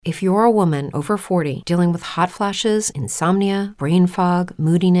If you're a woman over 40 dealing with hot flashes, insomnia, brain fog,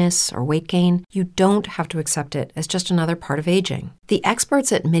 moodiness, or weight gain, you don't have to accept it as just another part of aging. The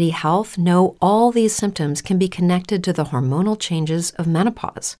experts at MIDI Health know all these symptoms can be connected to the hormonal changes of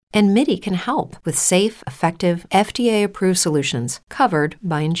menopause. And MIDI can help with safe, effective, FDA-approved solutions covered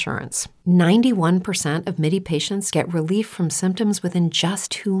by insurance. 91% of MIDI patients get relief from symptoms within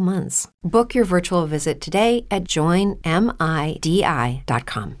just 2 months. Book your virtual visit today at joinmidi.com.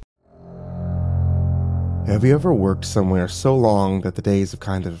 Have you ever worked somewhere so long that the days have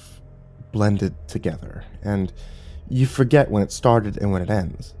kind of blended together, and you forget when it started and when it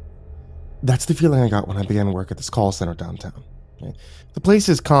ends? That's the feeling I got when I began work at this call center downtown. The place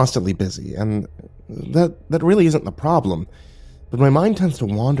is constantly busy, and that really isn't the problem, but my mind tends to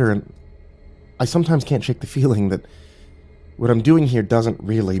wander, and I sometimes can't shake the feeling that what I'm doing here doesn't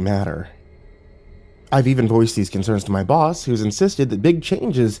really matter. I've even voiced these concerns to my boss, who's insisted that big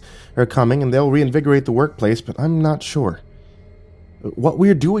changes are coming and they'll reinvigorate the workplace, but I'm not sure. What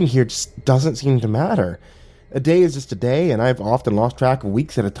we're doing here just doesn't seem to matter. A day is just a day, and I've often lost track of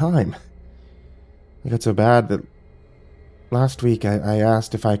weeks at a time. It got so bad that last week I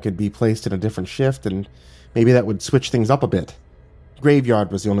asked if I could be placed in a different shift, and maybe that would switch things up a bit.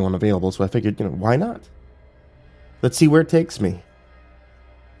 Graveyard was the only one available, so I figured, why not? Let's see where it takes me.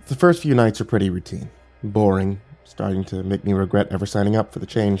 The first few nights are pretty routine. Boring, starting to make me regret ever signing up for the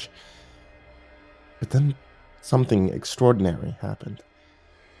change. But then something extraordinary happened.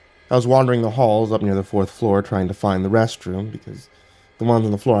 I was wandering the halls up near the 4th floor trying to find the restroom because the ones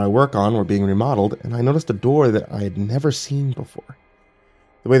on the floor I work on were being remodeled, and I noticed a door that I had never seen before.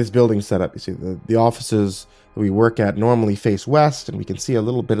 The way this building's set up, you see, the offices that we work at normally face west, and we can see a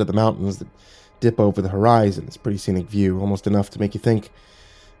little bit of the mountains that dip over the horizon. It's a pretty scenic view, almost enough to make you think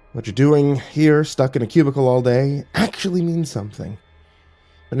what you're doing here, stuck in a cubicle all day, actually means something.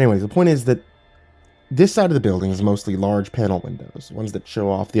 But anyways, the point is that this side of the building is mostly large panel windows, ones that show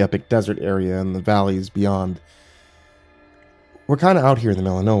off the epic desert area and the valleys beyond. We're kind of out here in the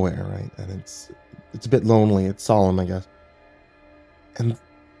middle of nowhere, right? And it's a bit lonely, it's solemn, I guess. And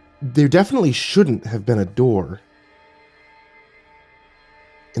there definitely shouldn't have been a door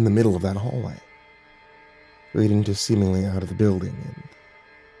in the middle of that hallway, leading just seemingly out of the building and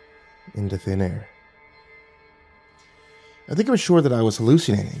into thin air. I think I was sure that I was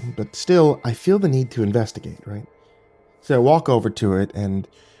hallucinating, but still, I feel the need to investigate, right? So I walk over to it and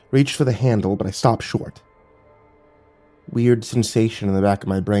reach for the handle, but I stop short. Weird sensation in the back of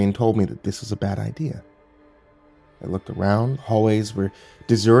my brain told me that this was a bad idea. I looked around. Hallways were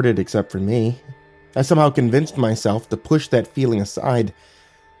deserted except for me. I somehow convinced myself to push that feeling aside,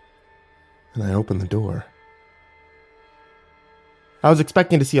 and I opened the door. I was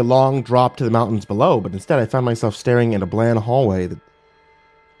expecting to see a long drop to the mountains below, but instead I found myself staring at a bland hallway that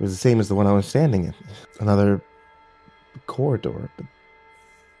was the same as the one I was standing in. Another corridor, but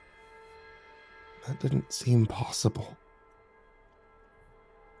that didn't seem possible.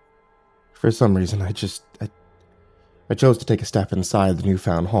 For some reason, I chose to take a step inside the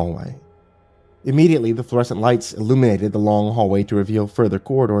newfound hallway. Immediately, the fluorescent lights illuminated the long hallway to reveal further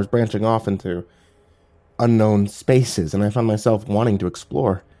corridors branching off into unknown spaces, and I found myself wanting to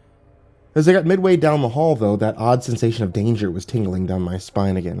explore. As I got midway down the hall, though, that odd sensation of danger was tingling down my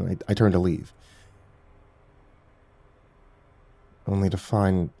spine again, and I turned to leave. Only to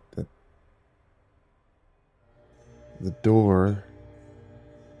find that the door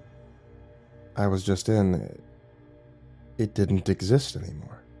I was just in, it didn't exist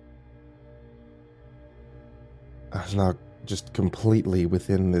anymore. I was now just completely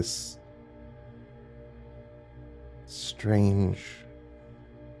within this strange,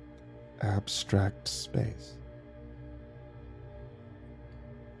 abstract space.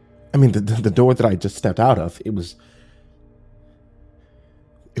 I mean, the door that I just stepped out of, it was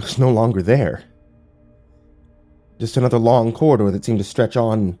no longer there. Just another long corridor that seemed to stretch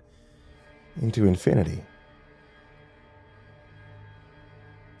on into infinity.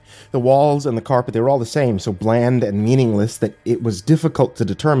 The walls and the carpet, they were all the same, so bland and meaningless that it was difficult to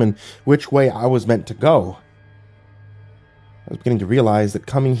determine which way I was meant to go. I was beginning to realize that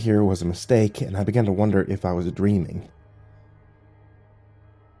coming here was a mistake, and I began to wonder if I was dreaming.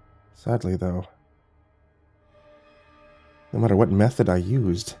 Sadly, though, no matter what method I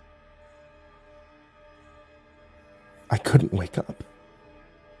used, I couldn't wake up.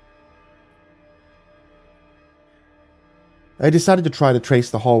 I decided to try to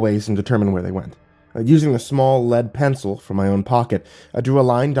trace the hallways and determine where they went. Using a small lead pencil from my own pocket, I drew a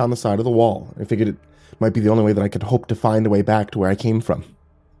line down the side of the wall. I figured it might be the only way that I could hope to find a way back to where I came from.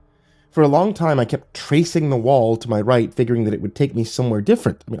 For a long time, I kept tracing the wall to my right, figuring that it would take me somewhere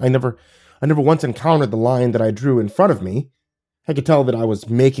different. I never once encountered the line that I drew in front of me. I could tell that I was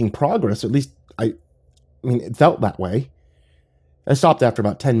making progress, or at least it felt that way. I stopped after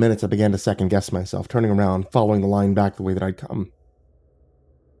about 10 minutes. I began to second-guess myself, turning around, following the line back the way that I'd come.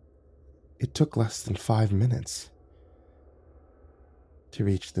 It took less than 5 minutes to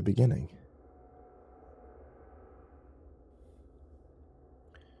reach the beginning.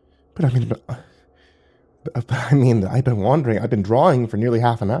 But I've been wandering. I've been drawing for nearly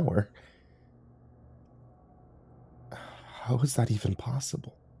half an hour. How is that even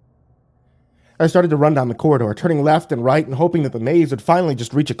possible? I started to run down the corridor, turning left and right and hoping that the maze would finally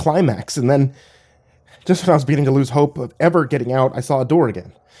just reach a climax. And then, just when I was beginning to lose hope of ever getting out, I saw a door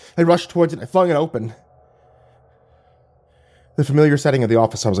again. I rushed towards it. I flung it open. The familiar setting of the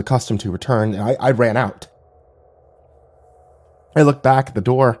office I was accustomed to returned, and I ran out. I looked back at the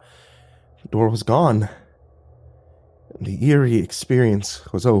door. The door was gone. And the eerie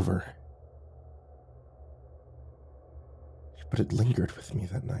experience was over. But it lingered with me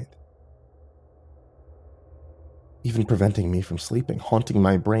that night, even preventing me from sleeping, haunting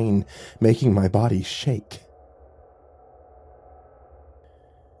my brain, making my body shake.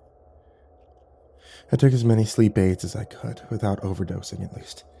 I took as many sleep aids as I could, without overdosing at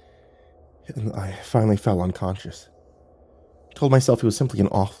least. And I finally fell unconscious. I told myself it was simply an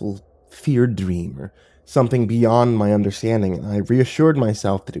awful, feared dream, or something beyond my understanding, and I reassured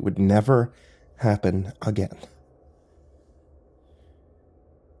myself that it would never happen again.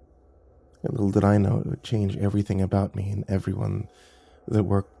 Little did I know it would change everything about me and everyone that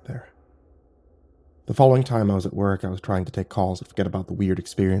worked there. The following time I was at work, I was trying to take calls and forget about the weird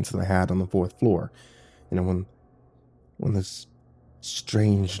experience that I had on the 4th floor. When this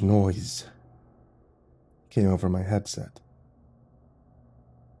strange noise came over my headset.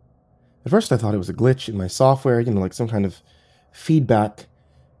 At first I thought it was a glitch in my software, like some kind of feedback,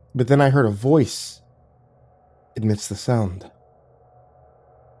 but then I heard a voice amidst the sound.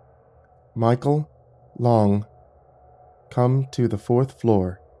 Michael Long, come to the 4th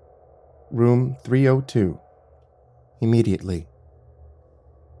floor, room 302, immediately.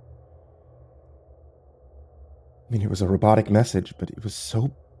 It was a robotic message, but it was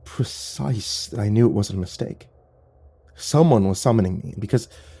so precise that I knew it wasn't a mistake. Someone was summoning me, and because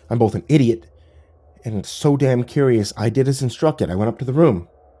I'm both an idiot and so damn curious, I did as instructed. I went up to the room.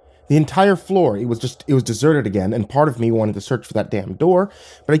 The entire floor, it was deserted again, and part of me wanted to search for that damn door,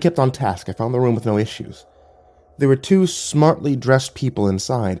 but I kept on task. I found the room with no issues. There were 2 smartly dressed people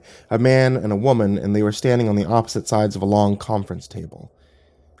inside, a man and a woman, and they were standing on the opposite sides of a long conference table.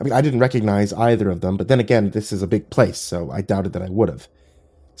 I didn't recognize either of them, but then again, this is a big place, so I doubted that I would have.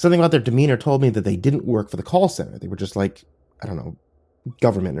 Something about their demeanor told me that they didn't work for the call center. They were just like,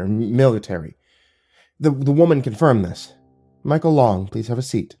 government or military. The woman confirmed this. Michael Long, please have a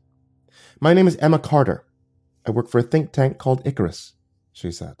seat. My name is Emma Carter. I work for a think tank called Icarus,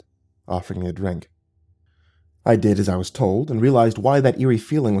 she said, offering me a drink. I did as I was told and realized why that eerie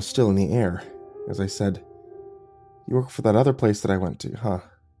feeling was still in the air. As I said, you work for that other place that I went to, huh?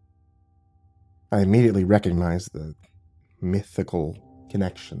 I immediately recognized the mythical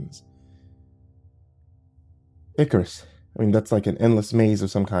connections. Icarus. That's like an endless maze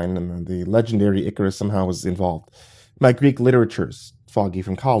of some kind, and the legendary Icarus somehow was involved. My Greek literature's foggy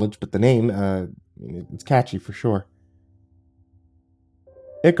from college, but the name, it's catchy for sure.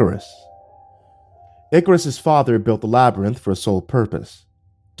 Icarus. Icarus's father built the labyrinth for a sole purpose,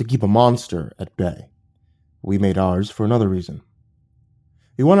 to keep a monster at bay. We made ours for another reason.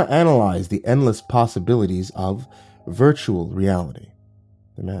 We want to analyze the endless possibilities of virtual reality,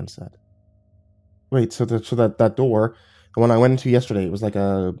 the man said. Wait, so that door, the one I went into yesterday, it was like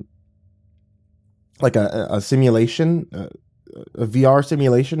a simulation, a VR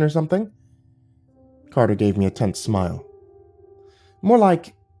simulation or something? Carter gave me a tense smile. More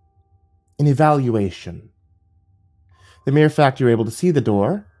like an evaluation. The mere fact you're able to see the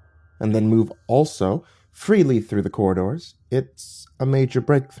door, and then move also freely through the corridors, it's a major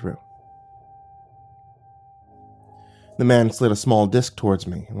breakthrough. The man slid a small disc towards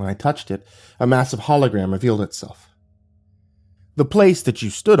me, and when I touched it, a massive hologram revealed itself. The place that you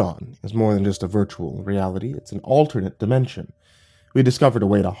stood on is more than just a virtual reality, it's an alternate dimension. We discovered a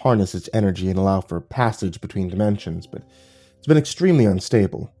way to harness its energy and allow for passage between dimensions, but it's been extremely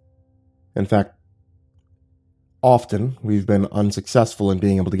unstable. In fact, often we've been unsuccessful in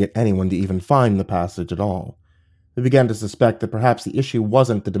being able to get anyone to even find the passage at all. We began to suspect that perhaps the issue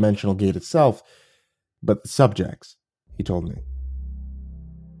wasn't the dimensional gate itself, but the subjects, he told me.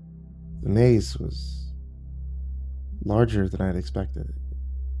 The maze was larger than I had expected.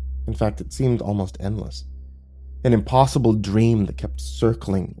 In fact, it seemed almost endless. An impossible dream that kept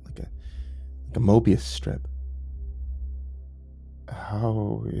circling like a Mobius strip.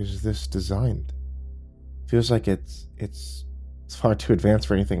 How is this designed? Feels like it's far too advanced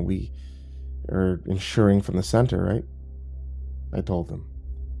for anything we are ensuring from the center, right? I told them.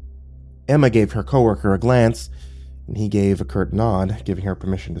 Emma gave her coworker a glance, and he gave a curt nod, giving her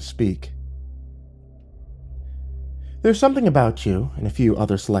permission to speak. There's something about you and a few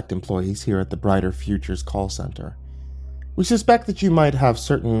other select employees here at the Brighter Futures call center. We suspect that you might have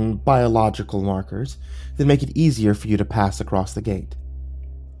certain biological markers that make it easier for you to pass across the gate.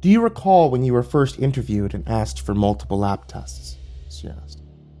 Do you recall when you were first interviewed and asked for multiple lab tests? She asked.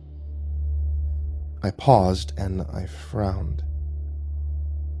 I paused and I frowned.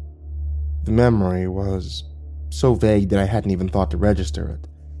 The memory was so vague that I hadn't even thought to register it.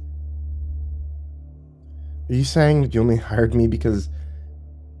 Are you saying that you only hired me because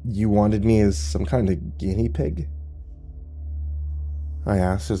you wanted me as some kind of guinea pig? I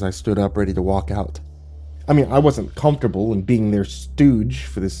asked as I stood up ready to walk out. I mean, I wasn't comfortable in being their stooge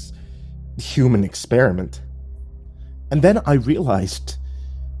for this human experiment. And then I realized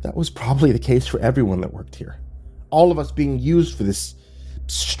that was probably the case for everyone that worked here. All of us being used for this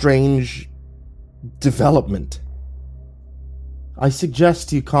strange development. I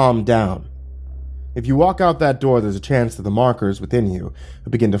suggest you calm down. If you walk out that door, there's a chance that the markers within you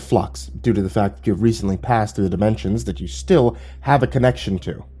will begin to flux due to the fact that you've recently passed through the dimensions that you still have a connection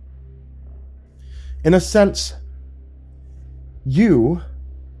to. In a sense, you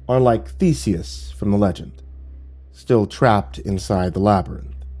are like Theseus from the legend, still trapped inside the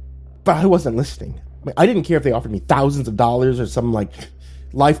labyrinth. But I wasn't listening. I didn't care if they offered me thousands of dollars or some,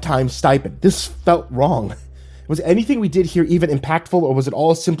 lifetime stipend. This felt wrong. Was anything we did here even impactful, or was it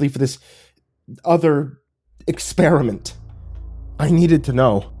all simply for this other experiment? I needed to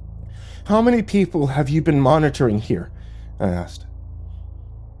know. How many people have you been monitoring here? I asked.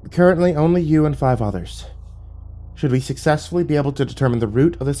 Currently, only you and 5 others. Should we successfully be able to determine the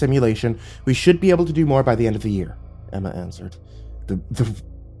root of the simulation, we should be able to do more by the end of the year, Emma answered. The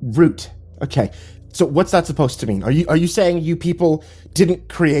root. Okay, so what's that supposed to mean? Are you saying you people didn't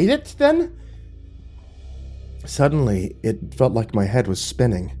create it, then? Suddenly, it felt like my head was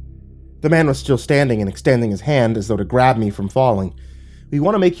spinning. The man was still standing and extending his hand as though to grab me from falling. We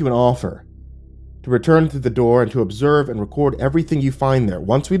want to make you an offer. To return through the door and to observe and record everything you find there.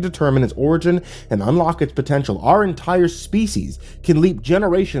 Once we determine its origin and unlock its potential, our entire species can leap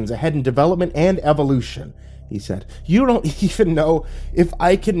generations ahead in development and evolution, he said. You don't even know if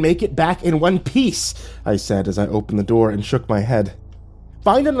I can make it back in one piece, I said as I opened the door and shook my head.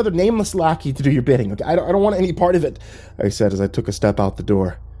 Find another nameless lackey to do your bidding. Okay? I don't want any part of it, I said as I took a step out the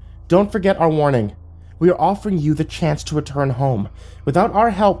door. Don't forget our warning. We are offering you the chance to return home. Without our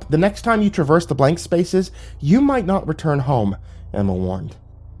help, the next time you traverse the blank spaces, you might not return home, Emma warned.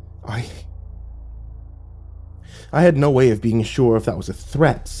 I had no way of being sure if that was a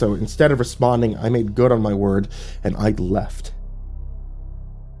threat, so instead of responding, I made good on my word, and I left.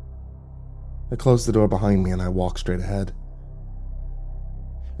 I closed the door behind me and I walked straight ahead.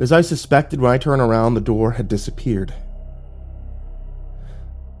 As I suspected, when I turned around, the door had disappeared.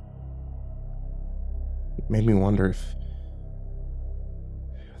 It made me wonder if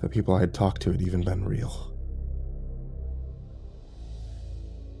the people I had talked to had even been real.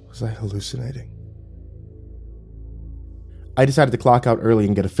 Was I hallucinating? I decided to clock out early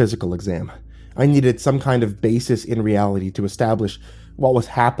and get a physical exam. I needed some kind of basis in reality to establish what was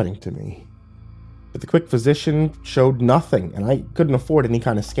happening to me. But the quick physician showed nothing, and I couldn't afford any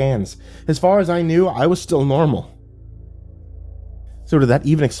kind of scans. As far as I knew, I was still normal. So did that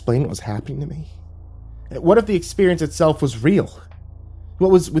even explain what was happening to me? What if the experience itself was real?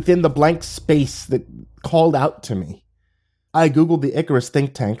 What was within the blank space that called out to me? I googled the Icarus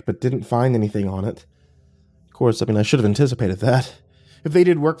think tank, but didn't find anything on it. Of course, I should have anticipated that. If they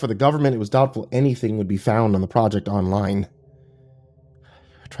did work for the government, it was doubtful anything would be found on the project online.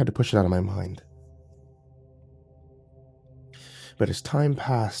 I tried to push it out of my mind. But as time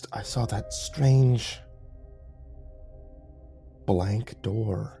passed, I saw that strange blank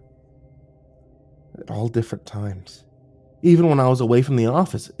door at all different times. Even when I was away from the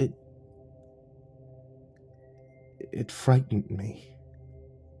office, it frightened me.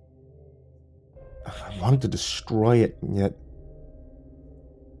 I wanted to destroy it, and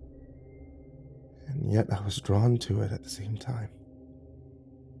yet I was drawn to it at the same time.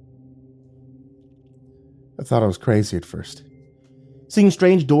 I thought I was crazy at first. Seeing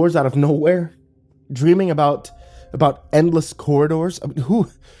strange doors out of nowhere, dreaming about endless corridors. Who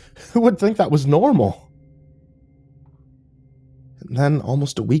would think that was normal? And Then,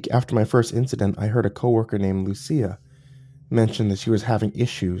 almost a week after my first incident, I heard a coworker named Lucia mention that she was having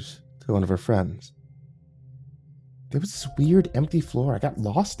issues to one of her friends. There was this weird empty floor. I got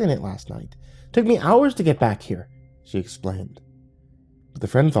lost in it last night. It took me hours to get back here, she explained. But the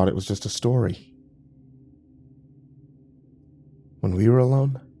friend thought it was just a story. When we were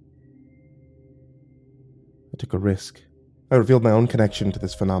alone, I took a risk. I revealed my own connection to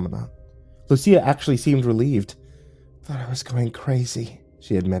this phenomenon. Lucia actually seemed relieved. Thought I was going crazy,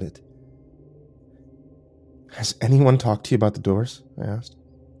 she admitted. Has anyone talked to you about the doors? I asked.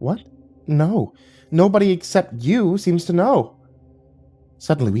 What? No. Nobody except you seems to know.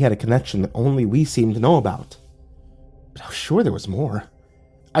 Suddenly we had a connection that only we seemed to know about. But I was sure there was more.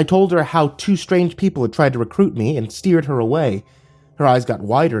 I told her how two strange people had tried to recruit me and steered her away. Her eyes got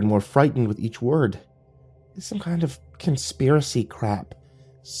wider and more frightened with each word. It's some kind of conspiracy crap.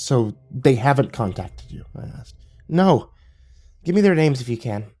 So they haven't contacted you? I asked. No. Give me their names if you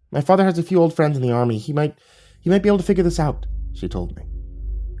can. My father has a few old friends in the army. He might be able to figure this out, she told me.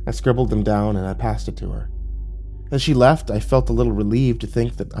 I scribbled them down and I passed it to her. As she left, I felt a little relieved to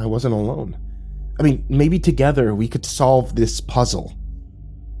think that I wasn't alone. I mean, maybe together we could solve this puzzle.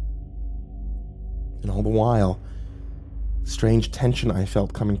 And all the while, the strange tension I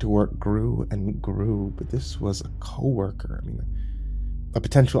felt coming to work grew and grew, but this was a coworker. A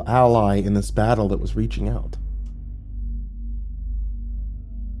potential ally in this battle that was reaching out.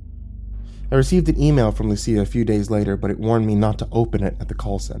 I received an email from Lucia a few days later, but it warned me not to open it at the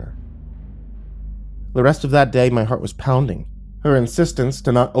call center. The rest of that day, my heart was pounding. Her insistence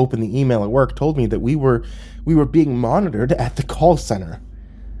to not open the email at work told me that we were being monitored at the call center.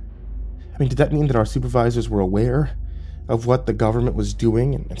 Did that mean that our supervisors were aware of what the government was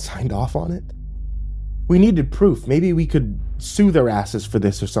doing and signed off on it? We needed proof. Maybe we could sue their asses for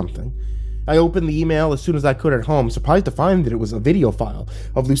this or something. I opened the email as soon as I could at home, surprised to find that it was a video file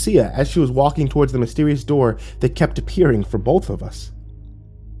of Lucia as she was walking towards the mysterious door that kept appearing for both of us.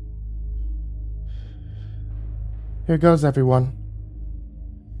 Here goes, everyone.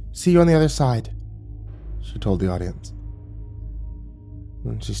 See you on the other side, she told the audience.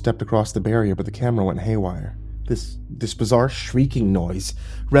 And she stepped across the barrier, but the camera went haywire. This bizarre shrieking noise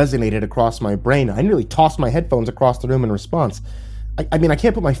resonated across my brain. I nearly tossed my headphones across the room in response. I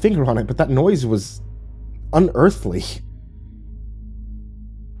can't put my finger on it, but that noise was unearthly.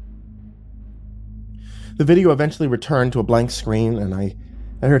 The video eventually returned to a blank screen, and I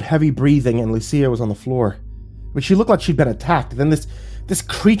heard heavy breathing, and Lucia was on the floor. But she looked like she'd been attacked. Then this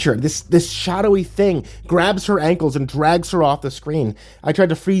creature, this shadowy thing, grabs her ankles and drags her off the screen. I tried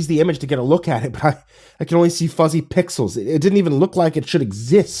to freeze the image to get a look at it, but I can only see fuzzy pixels. It didn't even look like it should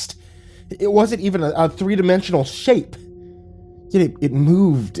exist. It wasn't even a three-dimensional shape. Yet it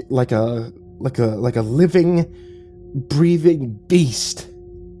moved like a living, breathing beast.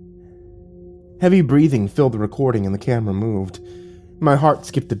 Heavy breathing filled the recording and the camera moved. My heart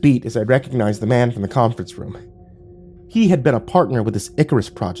skipped a beat as I recognized the man from the conference room. He had been a partner with this Icarus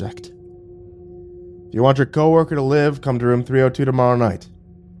project. If you want your coworker to live, come to room 302 tomorrow night.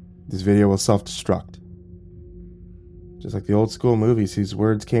 This video will self-destruct. Just like the old school movies whose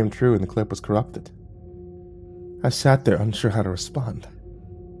words came true and the clip was corrupted. I sat there unsure how to respond.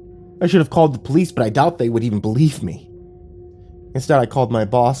 I should have called the police, but I doubt they would even believe me. Instead, I called my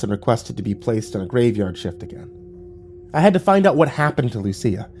boss and requested to be placed on a graveyard shift again. I had to find out what happened to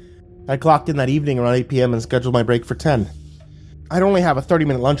Lucia. I clocked in that evening around 8 p.m. and scheduled my break for 10. I'd only have a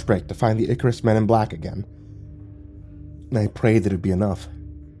 30-minute lunch break to find the Icarus Men in Black again. And I prayed that it'd be enough.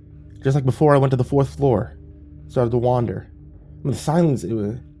 Just like before, I went to the 4th floor, started to wander. The silence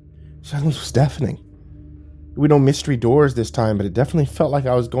was deafening. We had no mystery doors this time, but it definitely felt like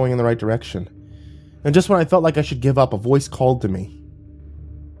I was going in the right direction. And just when I felt like I should give up, a voice called to me.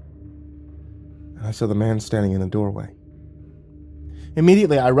 And I saw the man standing in the doorway.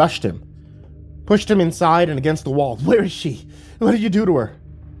 Immediately, I rushed him, pushed him inside and against the wall. Where is she? What did you do to her?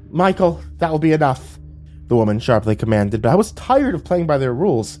 Michael, that will be enough, the woman sharply commanded, but I was tired of playing by their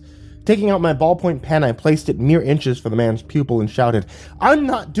rules. Taking out my ballpoint pen, I placed it mere inches from the man's pupil and shouted, I'm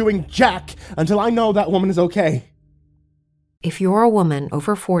not doing jack until I know that woman is okay. If you're a woman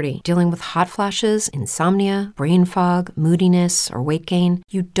over 40 dealing with hot flashes, insomnia, brain fog, moodiness, or weight gain,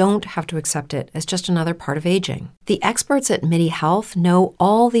 you don't have to accept it as just another part of aging. The experts at MIDI Health know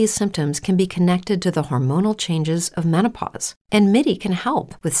all these symptoms can be connected to the hormonal changes of menopause. And MIDI can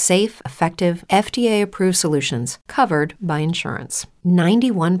help with safe, effective, FDA-approved solutions covered by insurance.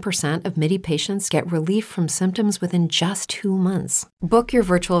 91% of MIDI patients get relief from symptoms within just 2 months. Book your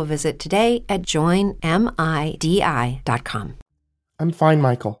virtual visit today at joinmidi.com. I'm fine,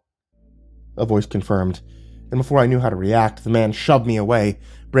 Michael, a voice confirmed, and before I knew how to react, the man shoved me away,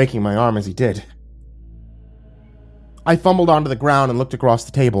 breaking my arm as he did. I fumbled onto the ground and looked across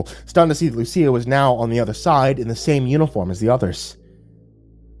the table, stunned to see that Lucia was now on the other side in the same uniform as the others.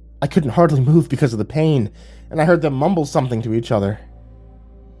 I couldn't hardly move because of the pain, and I heard them mumble something to each other.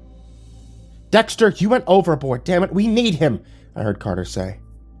 "Dexter, you went overboard, damn it, we need him," I heard Carter say.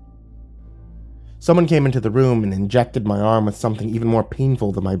 Someone came into the room and injected my arm with something even more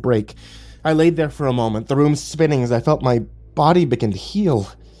painful than my break. I laid there for a moment, the room spinning as I felt my body begin to heal.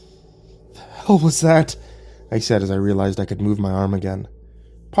 "The hell was that?" I said as I realized I could move my arm again.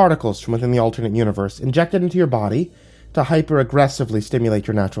 "Particles from within the alternate universe, injected into your body to hyper-aggressively stimulate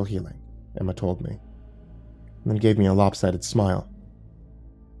your natural healing," Emma told me, and then gave me a lopsided smile.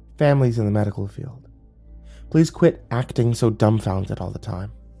 "Families in the medical field, please quit acting so dumbfounded all the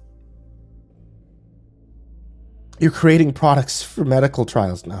time. You're creating products for medical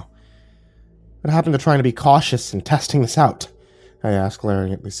trials now. What happened to trying to be cautious and testing this out?" I asked,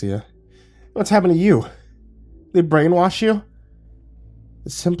 glaring at Lucia. "What's happened to you? They brainwash you?" "The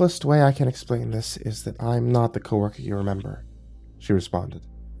simplest way I can explain this is that I'm not the coworker you remember," she responded.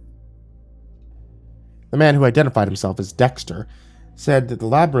 The man, who identified himself as Dexter, said that the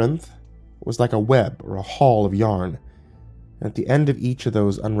labyrinth was like a web or a haul of yarn, and at the end of each of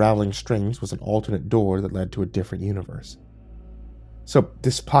those unraveling strings was an alternate door that led to a different universe. So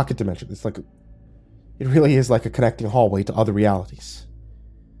this pocket dimension, it really is like a connecting hallway to other realities.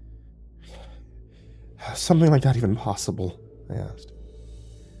 "Something like that even possible?" I asked.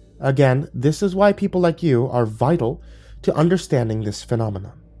 "Again, this is why people like you are vital to understanding this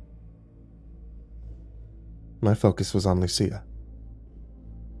phenomenon." My focus was on Lucia.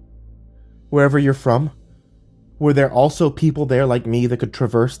 "Wherever you're from, were there also people there like me that could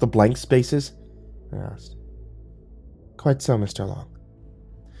traverse the blank spaces?" I asked. "Quite so, Mr. Long.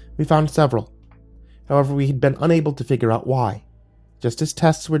 We found several. However, we had been unable to figure out why. Just as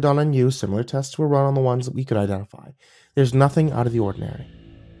tests were done on you, similar tests were run on the ones that we could identify. There's nothing out of the ordinary.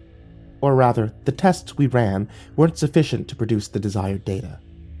 Or rather, the tests we ran weren't sufficient to produce the desired data,"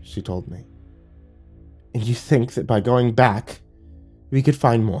 she told me. "And you think that by going back, we could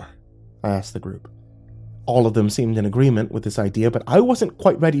find more?" I asked the group. All of them seemed in agreement with this idea, but I wasn't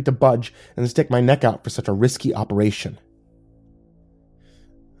quite ready to budge and stick my neck out for such a risky operation.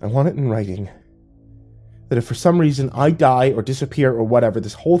 "I want it in writing. That if for some reason I die or disappear or whatever,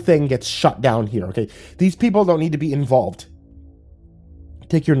 this whole thing gets shut down here, okay? These people don't need to be involved.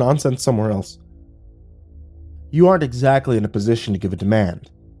 Take your nonsense somewhere else." "You aren't exactly in a position to give a demand,"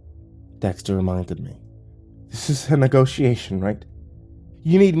 Dexter reminded me. "This is a negotiation, right?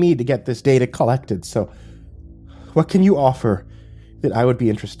 You need me to get this data collected, so what can you offer that I would be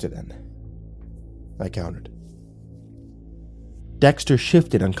interested in?" I countered. Dexter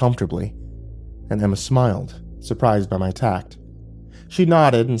shifted uncomfortably, and Emma smiled, surprised by my tact. She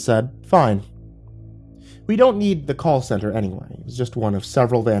nodded and said, "Fine. We don't need the call center anyway. It was just one of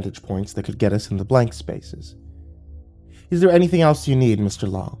several vantage points that could get us in the blank spaces. Is there anything else you need, Mr.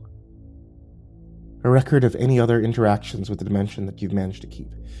 Long? A record of any other interactions with the dimension that you've managed to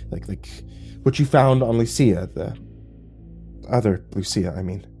keep? Like what you found on Lucia, the other Lucia, I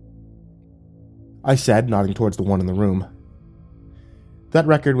mean." I said, nodding towards the one in the room. "That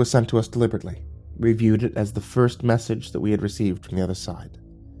record was sent to us deliberately. We viewed it as the first message that we had received from the other side."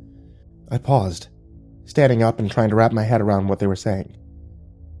 I paused, standing up and trying to wrap my head around what they were saying.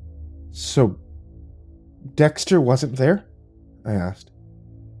 "So, Dexter wasn't there?" I asked.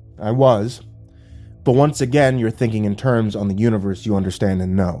 "I was. But once again, you're thinking in terms on the universe you understand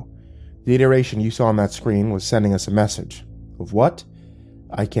and know. The iteration you saw on that screen was sending us a message. Of what?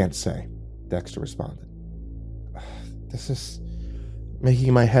 I can't say," Dexter responded. "This is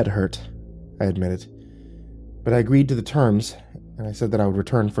making my head hurt," I admitted. But I agreed to the terms, and I said that I would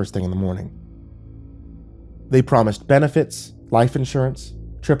return first thing in the morning. They promised benefits, life insurance,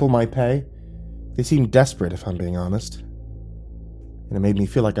 triple my pay. They seemed desperate, if I'm being honest. And it made me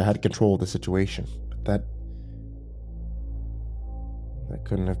feel like I had control of the situation. But that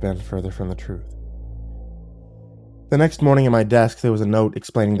couldn't have been further from the truth. The next morning at my desk, there was a note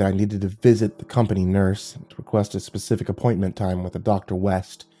explaining that I needed to visit the company nurse and to request a specific appointment time with a Dr.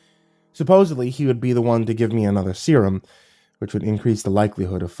 West. Supposedly, he would be the one to give me another serum, which would increase the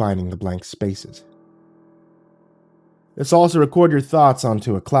likelihood of finding the blank spaces. "Let's also record your thoughts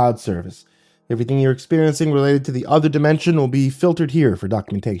onto a cloud service. Everything you're experiencing related to the other dimension will be filtered here for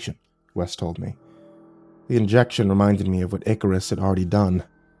documentation," West told me. The injection reminded me of what Icarus had already done.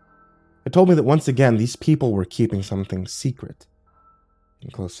 It told me that once again these people were keeping something secret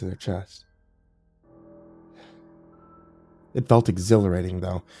and close to their chest. It felt exhilarating,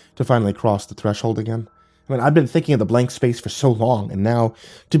 though, to finally cross the threshold again, I mean, I've been thinking of the blank space for so long, and now,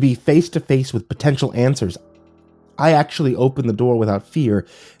 to be face to face with potential answers, I actually opened the door without fear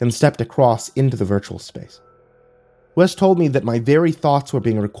and stepped across into the virtual space. Wes told me that my very thoughts were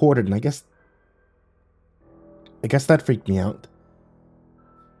being recorded, and I guess that freaked me out.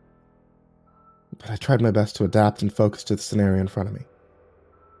 But I tried my best to adapt and focus to the scenario in front of me.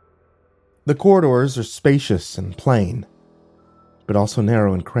 The corridors are spacious and plain, but also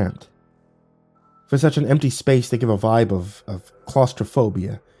narrow and cramped. For such an empty space, they give a vibe of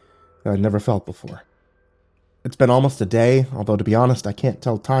claustrophobia that I'd never felt before. It's been almost a day, although to be honest, I can't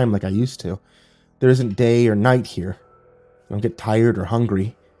tell time like I used to. There isn't day or night here. I don't get tired or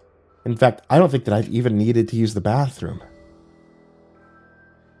hungry. In fact, I don't think that I've even needed to use the bathroom.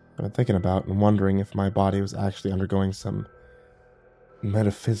 I've been thinking about and wondering if my body was actually undergoing some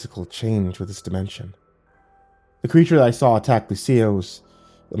metaphysical change with this dimension. The creature that I saw attack Lucia was,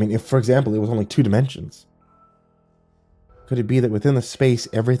 if, for example, it was only 2 dimensions. Could it be that within the space,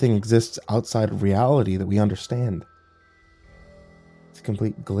 everything exists outside of reality that we understand? It's a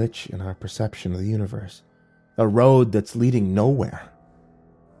complete glitch in our perception of the universe. A road that's leading nowhere.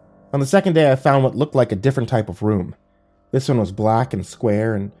 On the second day, I found what looked like a different type of room. This one was black and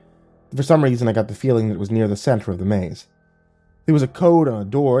square, and for some reason I got the feeling that it was near the center of the maze. There was a code on a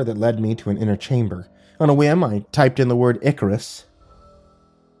door that led me to an inner chamber. On a whim, I typed in the word Icarus.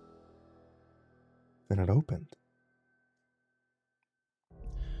 Then it opened.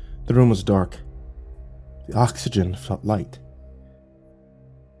 The room was dark. The oxygen felt light.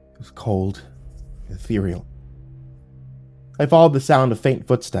 It was cold, ethereal. I followed the sound of faint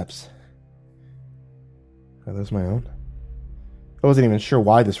footsteps. Are those my own? I wasn't even sure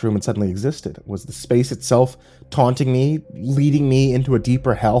why this room had suddenly existed. Was the space itself taunting me, leading me into a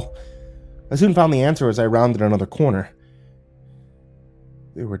deeper hell? I soon found the answer as I rounded another corner.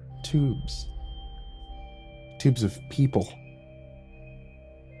 There were tubes. Tubes of people.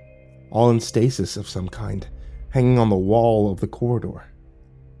 All in stasis of some kind, hanging on the wall of the corridor.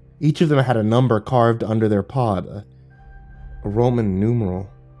 Each of them had a number carved under their pod, a Roman numeral.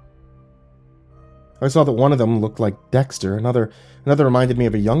 I saw that one of them looked like Dexter, another reminded me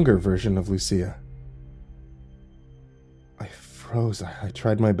of a younger version of Lucia. I froze. I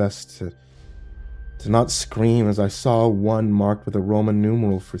tried my best to not scream as I saw one marked with a Roman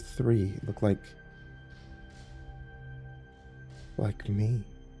numeral for 3. It looked like me.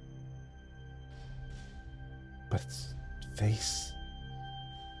 But its face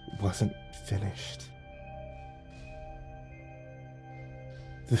wasn't finished.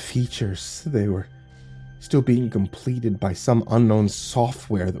 The features, they were still being completed by some unknown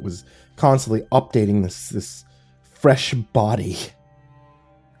software that was constantly updating this fresh body.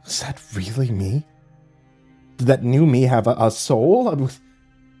 Was that really me? Did that new me have a soul?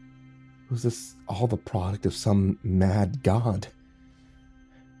 Was this all the product of some mad god?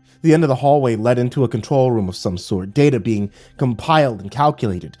 The end of the hallway led into a control room of some sort, data being compiled and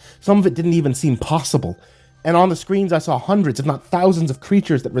calculated. Some of it didn't even seem possible. And on the screens I saw hundreds, if not thousands, of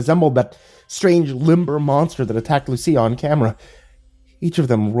creatures that resembled that strange limber monster that attacked Lucia on camera, each of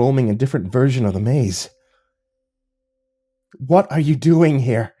them roaming a different version of the maze. "What are you doing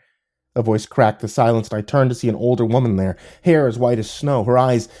here?" A voice cracked the silence, and I turned to see an older woman there, hair as white as snow, her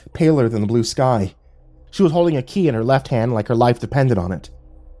eyes paler than the blue sky. She was holding a key in her left hand like her life depended on it.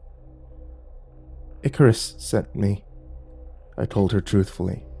 "Icarus sent me," I told her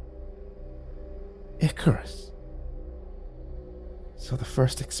truthfully. Icarus? So the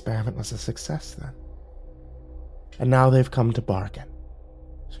first experiment was a success then. "And now they've come to bargain,"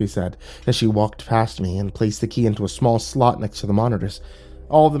 she said, as she walked past me and placed the key into a small slot next to the monitors.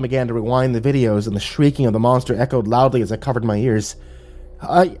 All of them began to rewind the videos, and the shrieking of the monster echoed loudly as I covered my ears.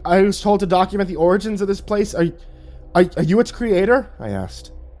 I was told to document the origins of this place. Are you its creator?" I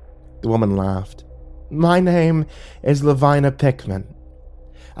asked. The woman laughed. "My name is Lavina Pickman.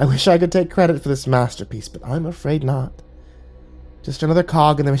 I wish I could take credit for this masterpiece, but I'm afraid not. Just another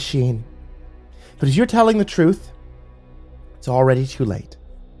cog in the machine. But if you're telling the truth, it's already too late."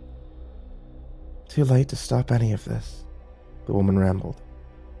 "Too late to stop any of this," the woman rambled.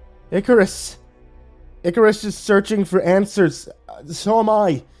 Icarus is searching for answers. So am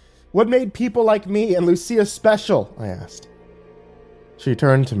I. What made people like me and Lucia special?" I asked. She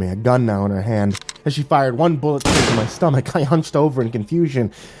turned to me, a gun now in her hand. As she fired one bullet straight to my stomach, I hunched over in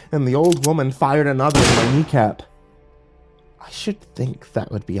confusion, and the old woman fired another in my kneecap. I should think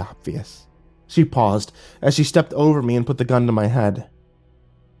that would be obvious. She paused as she stepped over me and put the gun to my head.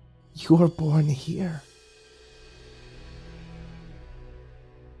 "You were born here."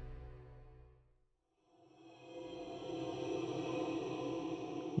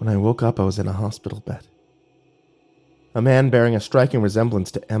 When I woke up, I was in a hospital bed, A man bearing a striking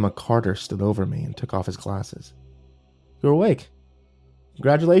resemblance to Emma Carter stood over me and took off his glasses. "You're awake.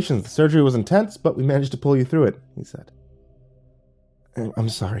 Congratulations, the surgery was intense, but we managed to pull you through it," he said. "I'm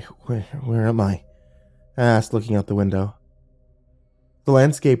sorry, where am I?" I asked, looking out the window. The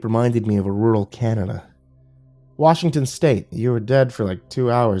landscape reminded me of a rural Canada. "Washington State. You were dead for like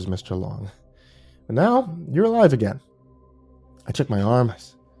 2 hours, Mr. Long. And now, you're alive again." I took my arm.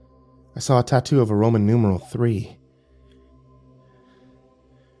 I saw a tattoo of a Roman numeral 3.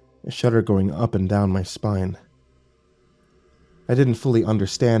 A shudder going up and down my spine. I didn't fully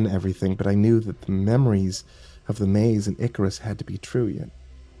understand everything, but I knew that the memories of the maze and Icarus had to be true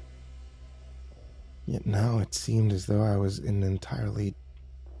Yet now it seemed as though I was in an entirely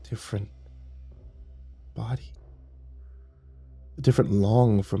different body. A different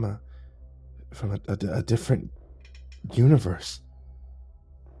Long from a different universe.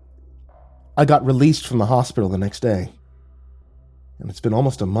 I got released from the hospital the next day, and it's been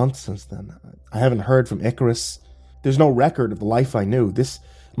almost a month since then. I haven't heard from Icarus. There's no record of the life I knew. This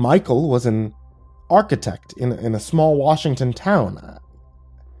Michael was an architect in a small Washington town.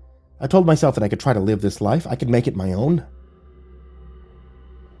 I told myself that I could try to live this life. I could make it my own.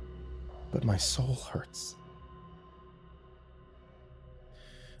 But my soul hurts.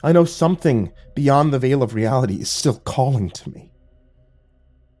 I know something beyond the veil of reality is still calling to me.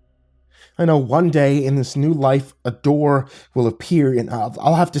 I know one day in this new life, a door will appear and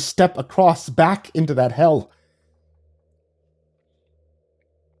I'll have to step across back into that hell.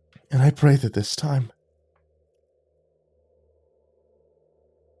 And I pray that this time,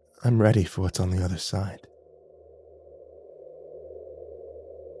 I'm ready for what's on the other side.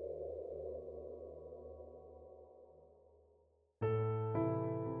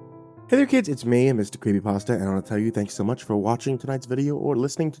 Hey there kids, it's me, Mr. Creepypasta, and I want to tell you thanks so much for watching tonight's video or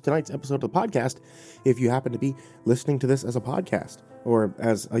listening to tonight's episode of the podcast if you happen to be listening to this as a podcast, or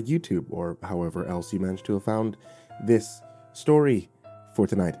as a YouTube, or however else you managed to have found this story for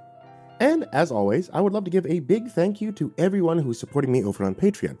tonight. And as always, I would love to give a big thank you to everyone who's supporting me over on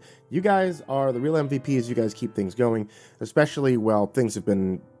Patreon. You guys are the real MVPs. You guys keep things going, especially while things have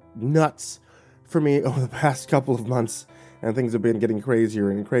been nuts for me over the past couple of months, and things have been getting crazier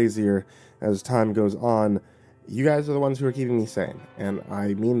and crazier as time goes on. You guys are the ones who are keeping me sane, and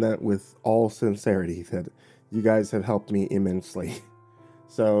I mean that with all sincerity, that you guys have helped me immensely.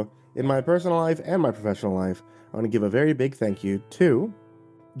 So, in my personal life and my professional life, I want to give a very big thank you to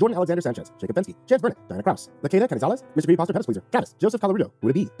Jordan Alexander Sanchez, Jacob Fensky, Chance Burnett, Diana Krause, Lakeda Canizales, Mr. Creepypasta Pedal Pleaser, Travis, Joseph Calarudo, Would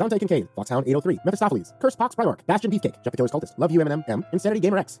It Be, Dante Kincaid, Foxhound 803, Mephistopheles, Curse Pox Primarch, Bastion Beefcake, Jeff the Killer's Cultist, Love You Eminem M, Insanity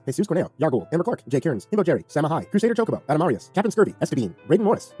Gamer X, Jesus Corneo, Yargul, Amber Clark, Jay Kearns, Himbo Jerry, Sama High, Crusader Chocobo, Adamarius, Captain Scurvy, Escadine, Braden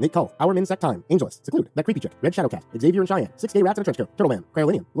Morris, Nate Cull, Our Insect Time, Angelus, Seclude, That Creepy Chick, Red Shadowcat, Xavier and Cheyenne, 6 Gay Rats in a Trench Coat, Turtle Man,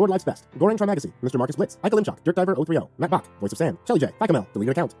 Cryolinium, Lord Life's Best, Gorang Tron Magazine, Mr. Marcus Blitz, Michael Limchok, Dirt Diver 030, Matt Bach, Voice of Sand, Shelly J, Fikamel,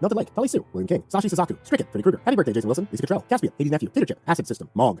 Deleted Account, Melted Lake, Tully Sue, William King, Sashi Suzaku, Stricken, Freddy Krueger, Happy Birthday Jason Wilson, Lisa Cottrell, Caspian, Hades Nephew, Tater Chip, Acid System,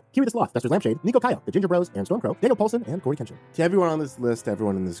 Mog, Kiwi the Sloth, Fester's Lampshade, Nico Kaya, The Ginger Bros, and Stormcrow, Daniel Paulson, and Corey Kenshin. To everyone on this list,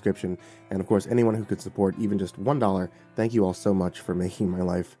 everyone in the description, and of course anyone who could support even just $1, thank you all so much for making my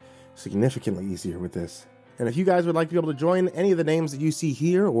life significantly easier with this. And if you guys would like to be able to join any of the names that you see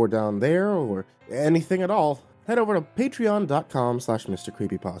here or down there or anything at all, head over to patreon.com/Mr.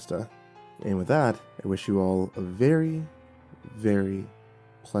 Creepypasta. And with that, I wish you all a very, very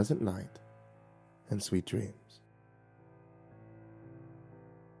pleasant night and sweet dreams.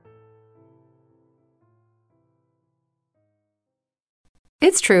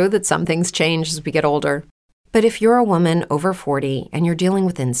 It's true that some things change as we get older. But if you're a woman over 40 and you're dealing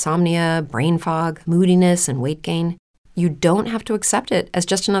with insomnia, brain fog, moodiness, and weight gain, you don't have to accept it as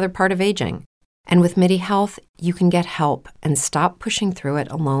just another part of aging. And with MIDI Health, you can get help and stop pushing through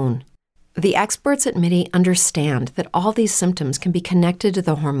it alone. The experts at MIDI understand that all these symptoms can be connected to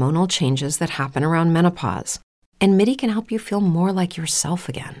the hormonal changes that happen around menopause, and MIDI can help you feel more like yourself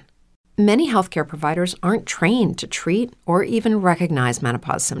again. Many healthcare providers aren't trained to treat or even recognize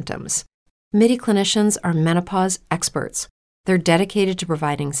menopause symptoms. MIDI clinicians are menopause experts. They're dedicated to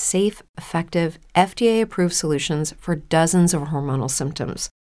providing safe, effective, FDA-approved solutions for dozens of hormonal symptoms,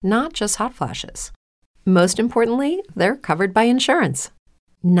 not just hot flashes. Most importantly, they're covered by insurance.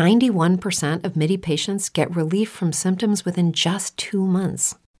 91% of MIDI patients get relief from symptoms within just 2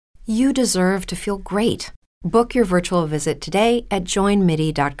 months. You deserve to feel great. Book your virtual visit today at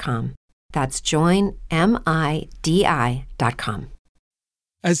joinmidi.com. That's joinmidi.com.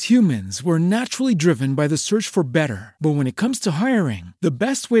 As humans, we're naturally driven by the search for better. But when it comes to hiring, the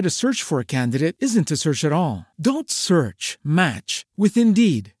best way to search for a candidate isn't to search at all. Don't search, match with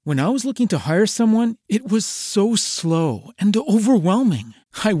Indeed. When I was looking to hire someone, it was so slow and overwhelming.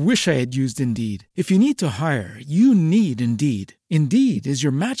 I wish I had used Indeed. If you need to hire, you need Indeed. Indeed is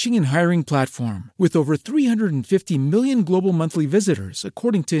your matching and hiring platform with over 350 million global monthly visitors,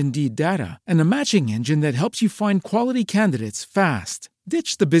 according to Indeed data, and a matching engine that helps you find quality candidates fast.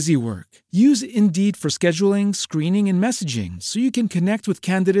 Ditch the busy work. Use Indeed for scheduling, screening, and messaging so you can connect with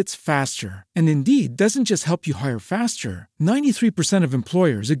candidates faster. And Indeed doesn't just help you hire faster. 93% of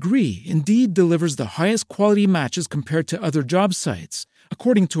employers agree Indeed delivers the highest quality matches compared to other job sites,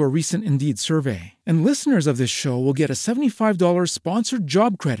 according to a recent Indeed survey. And listeners of this show will get a $75 sponsored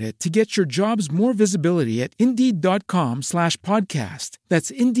job credit to get your jobs more visibility at Indeed.com/podcast. That's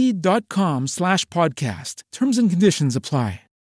Indeed.com/podcast. Terms and conditions apply.